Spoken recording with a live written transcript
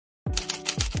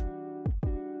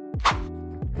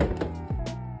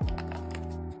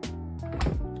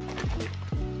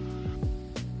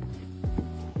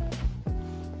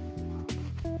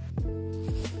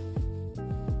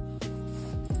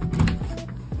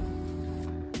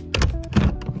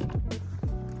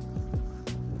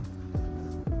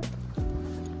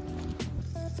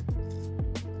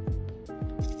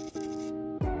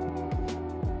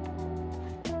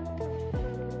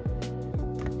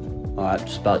Right,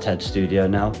 just about to head to studio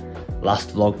now.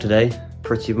 Last vlog today,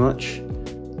 pretty much.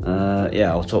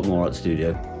 Yeah, I'll talk more at the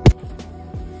studio.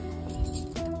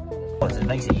 It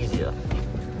makes it easier.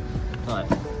 Right.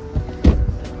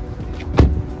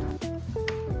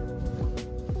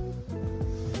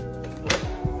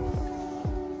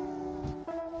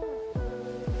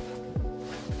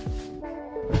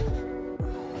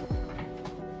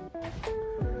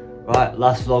 Right,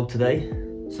 last vlog today.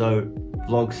 So,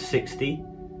 vlog 60.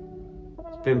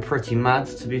 It's been pretty mad,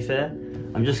 to be fair.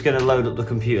 I'm just gonna load up the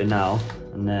computer now,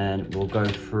 and then we'll go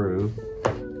through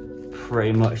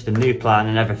pretty much the new plan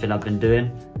and everything I've been doing.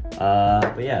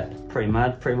 But yeah, pretty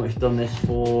mad. Pretty much done this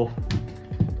for,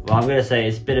 well, I'm gonna say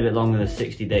it's been a bit longer than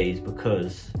 60 days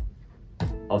because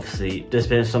obviously there's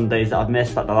been some days that I've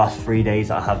missed, like the last 3 days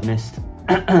that I have missed.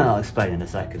 I'll explain in a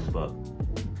second, but.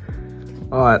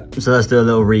 Alright, so let's do a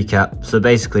little recap. So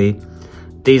basically,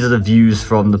 these are the views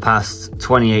from the past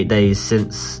 28 days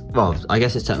since, well, I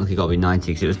guess it's technically got to be 90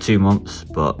 because it was 2 months,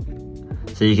 but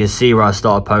so you can see where I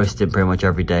started posting pretty much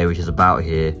every day, which is about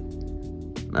here.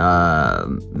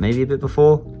 Maybe a bit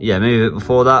before? Yeah, maybe a bit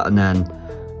before that, and then,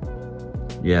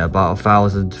 yeah, about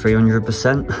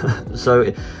 1,300%.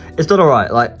 So it's done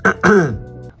alright, like,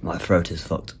 my throat is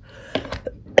fucked.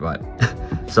 Right,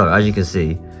 so as you can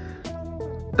see,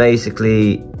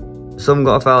 basically, some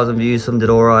got 1,000 views, some did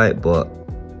alright, but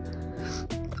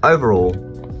overall,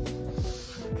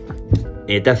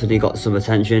 it definitely got some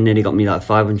attention. Nearly got me like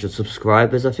 500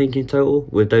 subscribers, I think, in total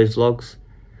with those vlogs.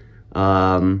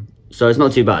 So it's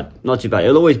not too bad, not too bad.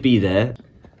 It'll always be there,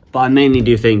 but I mainly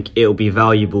do think it'll be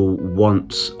valuable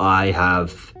once I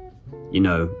have, you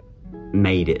know,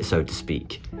 made it, so to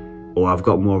speak, or I've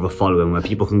got more of a following where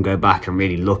people can go back and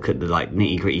really look at the like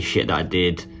nitty-gritty shit that I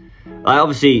did. Like,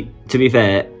 obviously, to be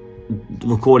fair,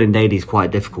 recording daily is quite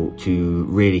difficult to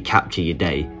really capture your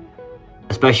day,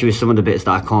 especially with some of the bits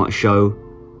that I can't show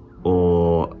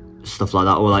or stuff like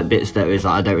that, or like bits that is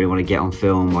like I don't really want to get on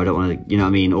film, or I don't want to, you know what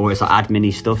I mean, or it's like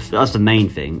admin-y stuff. That's the main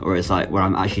thing. Or it's like where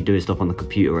I'm actually doing stuff on the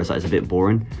computer, where it's like it's a bit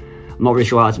boring. I'm not really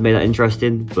sure how to make that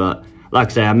interesting, but like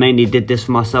I say, I mainly did this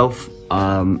for myself.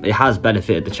 It has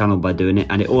benefited the channel by doing it,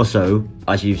 and it also,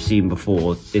 as you've seen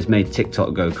before, it's made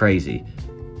TikTok go crazy.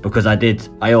 Because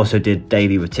I also did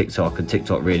daily with TikTok, and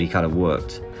TikTok really kind of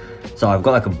worked. So I've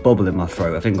got like a bubble in my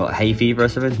throat. I think I've got hay fever or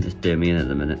something. It's doing me in at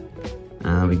the minute.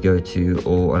 We go to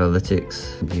all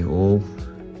analytics, view all.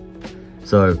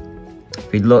 So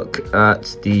if we look at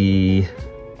so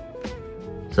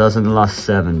that's in the last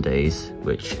 7 days,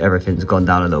 which everything's gone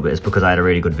down a little bit. It's because I had a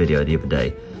really good video the other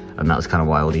day, and that's kind of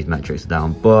why all these metrics are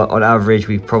down. But on average,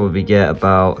 we probably get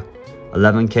about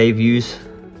 11k views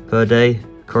per day.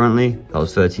 Currently, that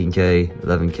was 13k,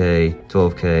 11k,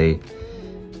 12k,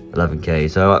 11k,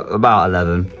 so about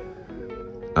 11.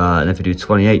 And if we do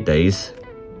 28 days,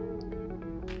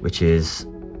 which is,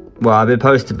 well, I've been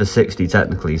posting for 60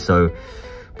 technically, so,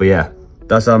 but yeah,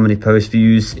 that's how many post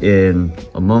views in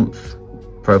a month.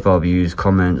 Profile views,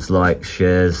 comments, likes,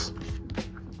 shares.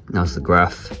 That's the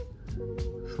graph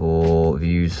for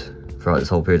views throughout this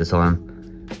whole period of time.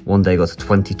 One day got to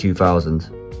 22,000.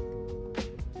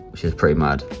 Which is pretty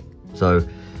mad. So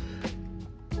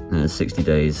 60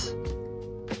 days,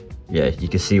 yeah, you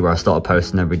can see where I started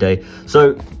posting every day.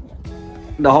 So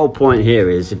the whole point here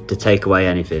is to take away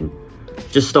anything,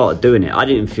 just start doing it. I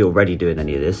didn't feel ready doing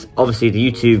any of this. Obviously the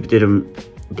YouTube didn't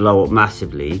blow up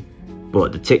massively,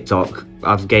 but the TikTok,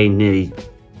 I've gained nearly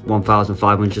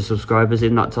 1,500 subscribers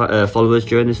in that followers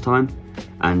during this time,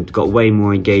 and got way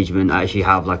more engagement. I actually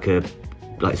have like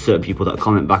certain people that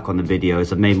comment back on the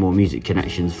videos. I've made more music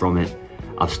connections from it.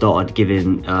 I've started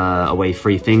giving away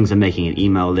free things and making an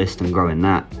email list and growing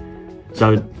that.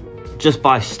 So just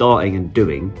by starting and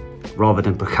doing, rather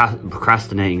than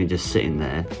procrastinating and just sitting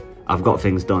there, I've got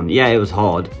things done. Yeah, it was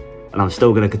hard, and I'm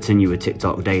still going to continue with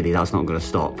TikTok daily. That's not going to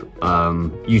stop.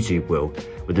 YouTube will.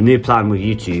 But the new plan with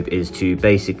YouTube is to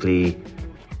basically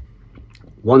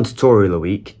 1 tutorial a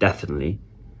week, definitely.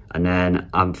 And then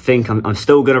I'm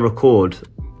still going to record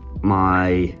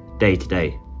my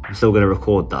day-to-day. I'm still going to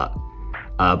record that,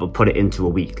 but put it into a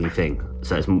weekly thing,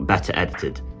 so it's better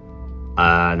edited.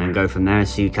 And then go from there and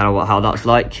see kind of how that's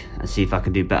like, and see if I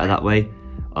can do better that way.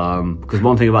 Because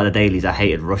one thing about the dailies, I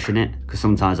hated rushing it, because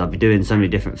sometimes I'll be doing so many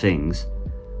different things.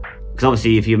 Because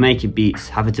obviously if you're making beats,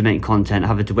 having to make content,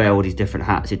 having to wear all these different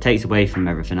hats, it takes away from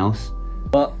everything else.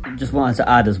 But just wanted to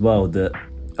add as well that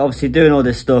obviously doing all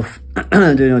this stuff,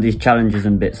 doing all these challenges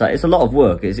and bits, like, it's a lot of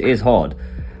work. It is hard.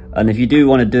 And if you do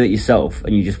want to do it yourself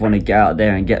and you just want to get out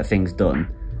there and get things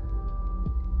done,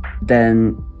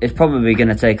 then it's probably going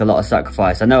to take a lot of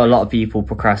sacrifice. I know a lot of people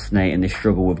procrastinate and they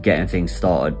struggle with getting things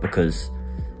started because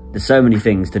there's so many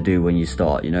things to do when you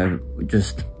start, you know,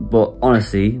 but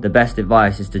honestly, the best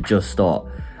advice is to just start.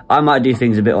 I might do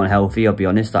things a bit unhealthy, I'll be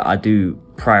honest. I do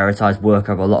prioritize work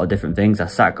over a lot of different things. I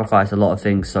sacrifice a lot of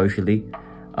things socially,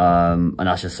 and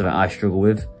that's just something I struggle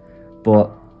with.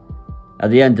 But at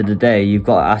the end of the day, you've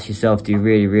got to ask yourself, do you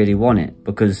really, really want it?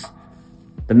 Because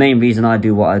the main reason I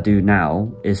do what I do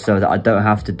now is so that I don't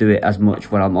have to do it as much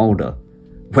when I'm older.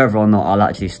 Whether or not I'll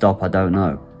actually stop, I don't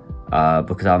know,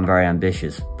 because I'm very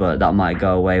ambitious. But that might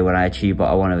go away when I achieve what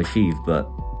I want to achieve, but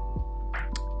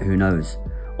who knows?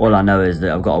 All I know is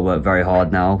that I've got to work very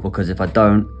hard now, because if I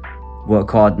don't work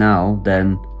hard now,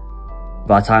 then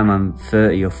by the time I'm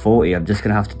 30 or 40, I'm just going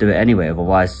to have to do it anyway.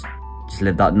 Otherwise, just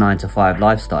live that 9-to-5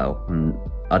 lifestyle, and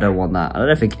I don't want that. I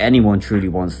don't think anyone truly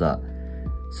wants that.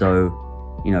 So,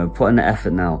 you know, put in the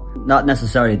effort now. Not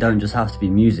necessarily don't just have to be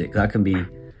music. That can be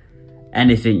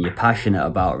anything you're passionate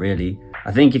about, really.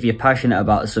 I think if you're passionate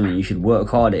about something, you should work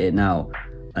hard at it now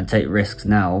and take risks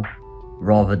now,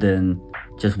 rather than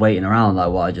just waiting around like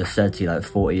what I just said to you, like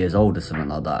 40 years old or something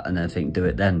like that, and then think do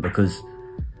it then, because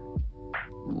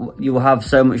you will have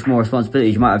so much more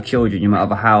responsibilities. You might have children, you might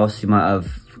have a house, you might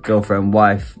have girlfriend,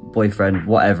 wife, boyfriend,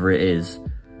 whatever it is.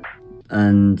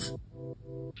 And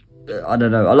I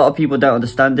don't know, a lot of people don't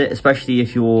understand it, especially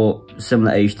if you're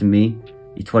similar age to me.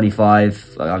 You're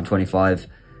 25, like I'm 25,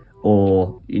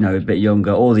 or, you know, a bit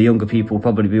younger. All the younger people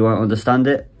probably won't understand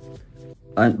it,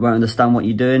 won't understand what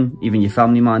you're doing. Even your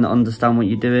family might not understand what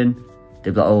you're doing.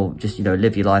 They'll be like, oh, just, you know,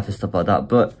 live your life and stuff like that.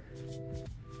 But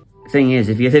the thing is,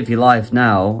 if you live your life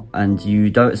now and you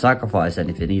don't sacrifice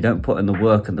anything, you don't put in the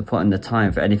work and put in the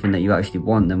time for anything that you actually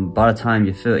want, then by the time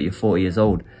you're 30, you're 40 years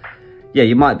old, yeah,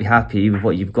 you might be happy with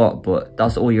what you've got, but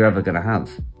that's all you're ever going to have.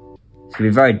 It's going to be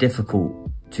very difficult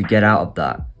to get out of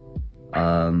that.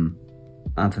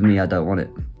 And for me, I don't want it.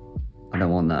 I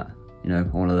don't want that. You know,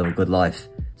 I want to live a good life.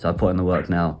 So I put in the work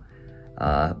now.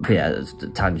 But yeah, it's a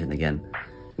tangent again.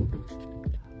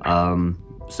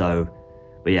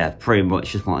 But yeah, pretty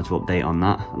much just wanted to update on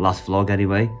that. Last vlog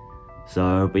anyway.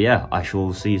 So, but yeah, I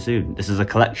shall see you soon. This is a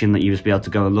collection that you just be able to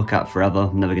go and look at forever.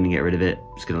 I'm never going to get rid of it.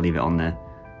 Just going to leave it on there.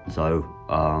 So,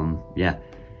 yeah.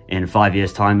 In 5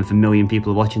 years' time, if 1 million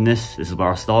people are watching this, this is where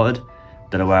I started.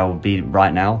 Don't know where I will be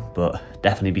right now, but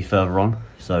definitely be further on.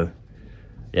 So,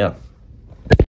 yeah.